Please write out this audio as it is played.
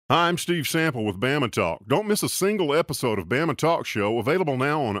Hi, I'm Steve Sample with Bama Talk. Don't miss a single episode of Bama Talk Show, available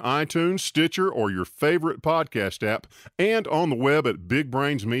now on iTunes, Stitcher, or your favorite podcast app, and on the web at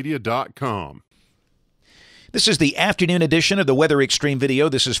bigbrainsmedia.com. This is the afternoon edition of the Weather Xtreme video.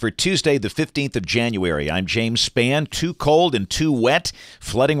 This is for Tuesday, the 15th of January. I'm James Spann. Too cold and too wet.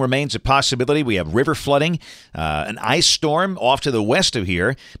 Flooding remains a possibility. We have river flooding, an ice storm off to the west of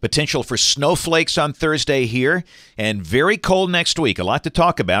here, potential for snowflakes on Thursday here, and very cold next week. A lot to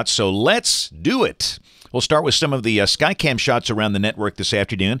talk about, so let's do it. We'll start with some of the Skycam shots around the network this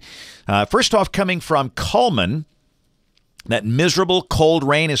afternoon. First off, coming from Cullman. That miserable cold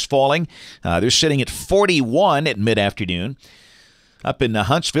rain is falling. They're sitting at 41 at mid-afternoon. Up in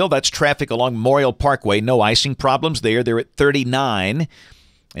Huntsville, that's traffic along Memorial Parkway. No icing problems there. They're at 39.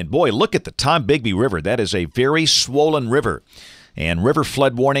 And boy, look at the Tombigbee River. That is a very swollen river. And river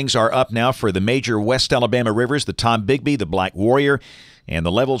flood warnings are up now for the major West Alabama rivers, the Tombigbee, the Black Warrior, and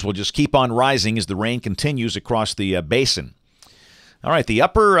the levels will just keep on rising as the rain continues across the basin. All right, the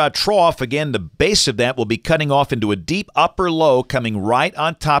upper trough, again, the base of that will be cutting off into a deep upper low coming right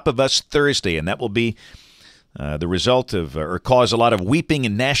on top of us Thursday, and that will be the result of, or cause a lot of weeping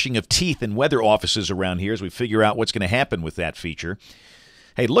and gnashing of teeth in weather offices around here as we figure out what's going to happen with that feature.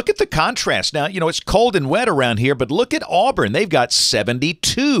 Hey, look at the contrast. Now, you know, it's cold and wet around here, but look at Auburn. They've got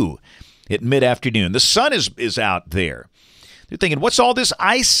 72 at mid-afternoon. The sun is out there. They're thinking, what's all this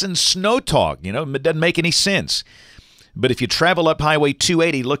ice and snow talk? You know, it doesn't make any sense. But if you travel up Highway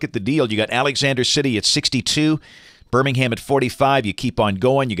 280, look at the deal. You got Alexander City at 62, Birmingham at 45. You keep on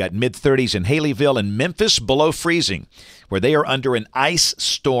going. You got mid-30s in Haleyville and Memphis below freezing, where they are under an ice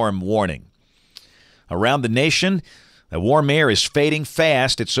storm warning. Around the nation, the warm air is fading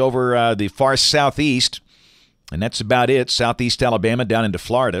fast. It's over the far southeast, and that's about it. Southeast Alabama down into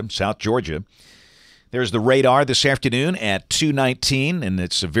Florida, South Georgia. There's the radar this afternoon at 2:19, and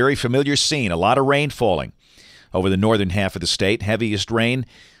it's a very familiar scene. A lot of rain falling over the northern half of the state. Heaviest rain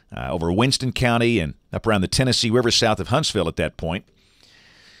over Winston County and up around the Tennessee River south of Huntsville at that point.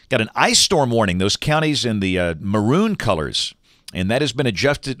 Got an ice storm warning, those counties in the maroon colors, and that has been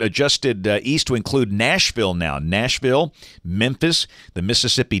adjusted east to include Nashville now. Nashville, Memphis, the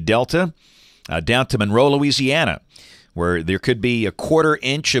Mississippi Delta, down to Monroe, Louisiana, where there could be a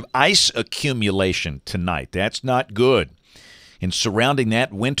quarter-inch of ice accumulation tonight. That's not good. And surrounding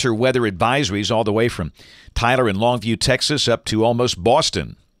that, winter weather advisories all the way from Tyler and Longview, Texas, up to almost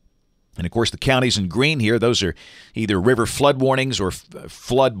Boston. And, of course, the counties in green here, those are either river flood warnings or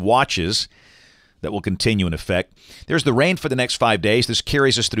flood watches that will continue in effect. There's the rain for the next 5 days. This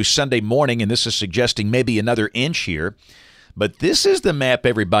carries us through Sunday morning, and this is suggesting maybe another inch here. But this is the map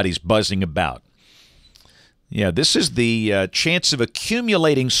everybody's buzzing about. Yeah, this is the chance of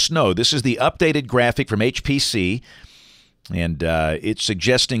accumulating snow. This is the updated graphic from HPC. And it's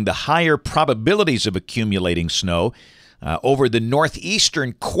suggesting the higher probabilities of accumulating snow over the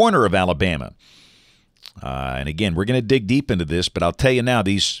northeastern corner of Alabama. And again, we're going to dig deep into this, but I'll tell you now,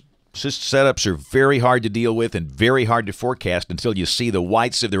 these setups are very hard to deal with and very hard to forecast until you see the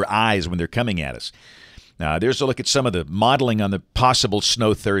whites of their eyes when they're coming at us. There's a look at some of the modeling on the possible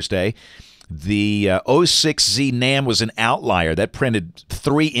snow Thursday. The 06Z NAM was an outlier. That printed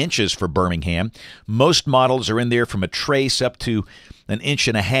 3 inches for Birmingham. Most models are in there from a trace up to 1.5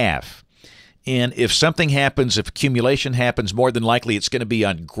 inches. And if something happens, if accumulation happens, more than likely it's going to be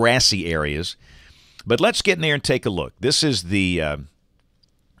on grassy areas. But let's get in there and take a look. This is the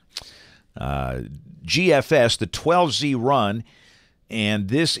GFS, the 12Z run, and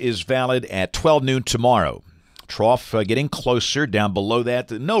this is valid at 12 noon tomorrow. Trough getting closer. Down below that,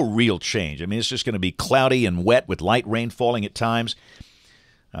 no real change. I mean, it's just going to be cloudy and wet with light rain falling at times.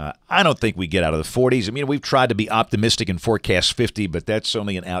 I don't think we get out of the 40s. I mean, we've tried to be optimistic and forecast 50, but that's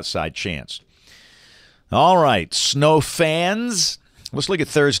only an outside chance. All right, snow fans. Let's look at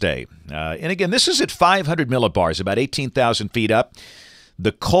Thursday. And again, this is at 500 millibars, about 18,000 feet up.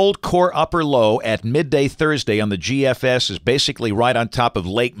 The cold core upper low at midday Thursday on the GFS is basically right on top of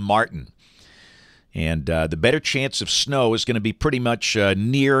Lake Martin. And the better chance of snow is going to be pretty much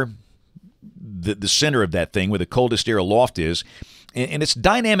near the center of that thing where the coldest air aloft is. And it's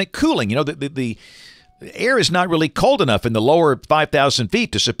dynamic cooling. You know, the air is not really cold enough in the lower 5,000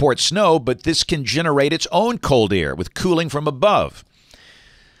 feet to support snow, but this can generate its own cold air with cooling from above.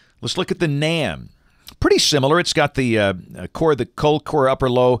 Let's look at the NAM. Pretty similar. It's got the cold core upper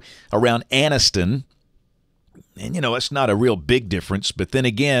low around Anniston. And, you know, it's not a real big difference. But then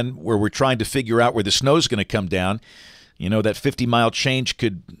again, where we're trying to figure out where the snow's going to come down, you know, that 50-mile change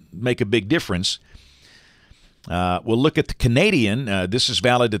could make a big difference. We'll look at the Canadian. This is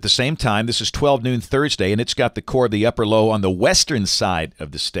valid at the same time. This is 12 noon Thursday, and it's got the core of the upper low on the western side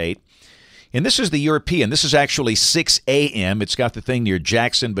of the state. And this is the European. This is actually 6 a.m. It's got the thing near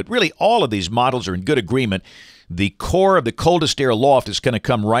Jackson, but really all of these models are in good agreement. The core of the coldest air loft is going to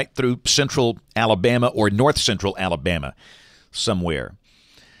come right through central Alabama or north central Alabama somewhere.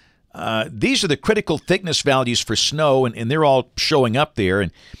 These are the critical thickness values for snow, and they're all showing up there.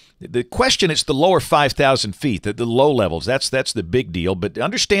 And the question is the lower 5,000 feet, the low levels. That's the big deal. But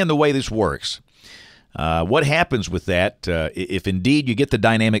understand the way this works. What happens with that, if indeed you get the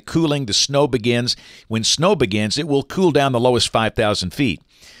dynamic cooling, the snow begins. When snow begins, it will cool down the lowest 5,000 feet.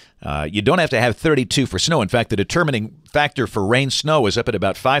 You don't have to have 32 for snow. In fact, the determining factor for rain-snow is up at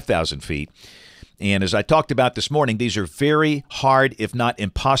about 5,000 feet. And as I talked about this morning, these are very hard, if not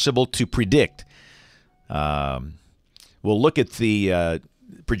impossible, to predict. We'll look at the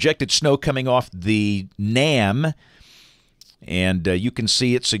projected snow coming off the NAM, and you can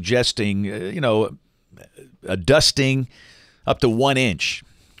see it suggesting, a dusting up to 1 inch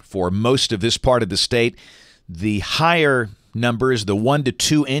for most of this part of the state. The higher numbers, the 1 to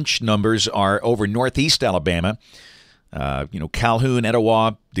 2 inch numbers, are over northeast Alabama. Calhoun,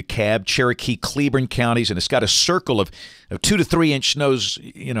 Etowah, DeKalb, Cherokee, Cleburne counties, and it's got a circle of 2 to 3 inch snows,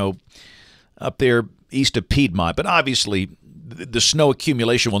 up there east of Piedmont. But obviously, the snow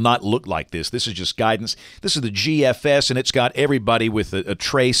accumulation will not look like this. This is just guidance. This is the GFS, and it's got everybody with a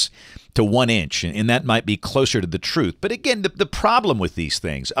trace to 1 inch, and that might be closer to the truth. But again, the problem with these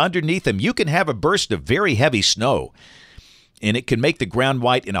things, underneath them, you can have a burst of very heavy snow, and it can make the ground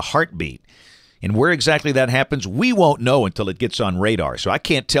white in a heartbeat. And where exactly that happens, we won't know until it gets on radar. So I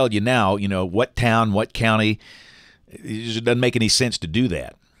can't tell you now, what town, what county. It doesn't make any sense to do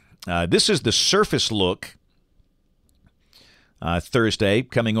that. This is the surface look Thursday,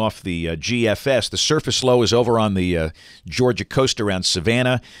 coming off the GFS. The surface low is over on the Georgia coast around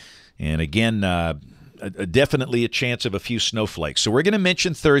Savannah. And again, definitely a chance of a few snowflakes. So we're going to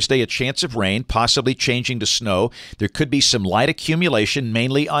mention Thursday a chance of rain, possibly changing to snow. There could be some light accumulation,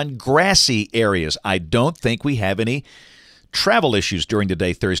 mainly on grassy areas. I don't think we have any travel issues during the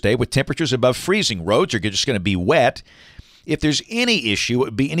day Thursday with temperatures above freezing. Roads are just going to be wet. If there's any issue, it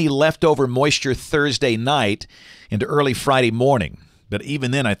would be any leftover moisture Thursday night into early Friday morning. But even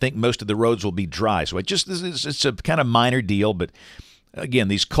then, I think most of the roads will be dry. So it's a kind of minor deal, but again,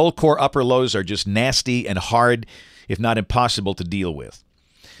 these cold core upper lows are just nasty and hard, if not impossible, to deal with.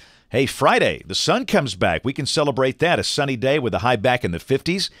 Hey, Friday, the sun comes back. We can celebrate that. A sunny day with a high back in the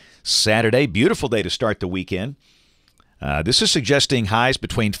 50s. Saturday, beautiful day to start the weekend. This is suggesting highs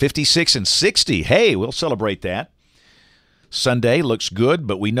between 56 and 60. Hey, we'll celebrate that. Sunday looks good,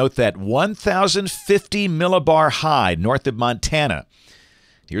 but we note that 1,050 millibar high north of Montana.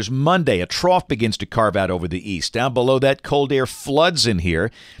 Here's Monday. A trough begins to carve out over the east. Down below that, cold air floods in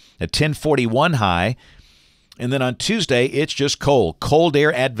here at 1041 high. And then on Tuesday, it's just cold. Cold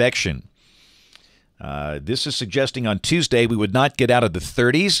air advection. This is suggesting on Tuesday we would not get out of the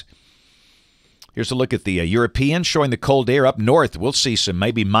 30s. Here's a look at the European, showing the cold air up north. We'll see some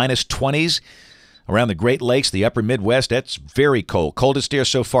maybe minus 20s around the Great Lakes, the upper Midwest. That's very cold. Coldest air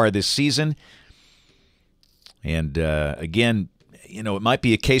so far this season. And again, it might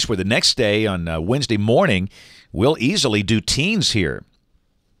be a case where the next day on Wednesday morning, we'll easily do teens here,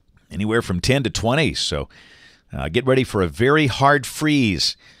 anywhere from 10 to 20. So get ready for a very hard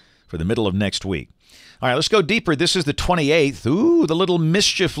freeze for the middle of next week. All right, let's go deeper. This is the 28th. Ooh, the little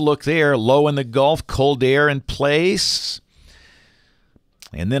mischief look there. Low in the Gulf, cold air in place.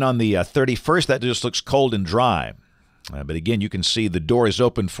 And then on the 31st, that just looks cold and dry. But again, you can see the door is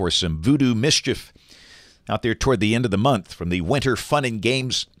open for some voodoo mischief out there toward the end of the month from the Winter Fun and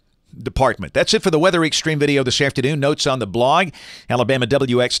Games Department. That's it for the Weather Xtreme video this afternoon. Notes on the blog,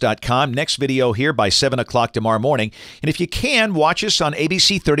 alabamawx.com. Next video here by 7 o'clock tomorrow morning. And if you can, watch us on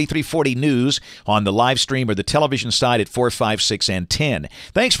ABC 3340 News on the live stream or the television side at 4, 5, 6, and 10.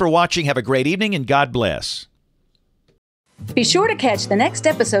 Thanks for watching. Have a great evening, and God bless. Be sure to catch the next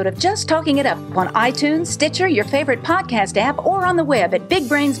episode of Just Talking It Up on iTunes, Stitcher, your favorite podcast app, or on the web at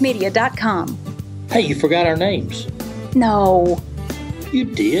bigbrainsmedia.com. Hey, you forgot our names. No. You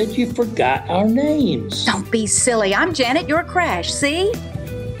did. You forgot our names. Don't be silly. I'm Janet, your Crash, see?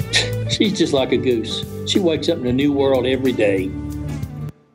 She's just like a goose. She wakes up in a new world every day.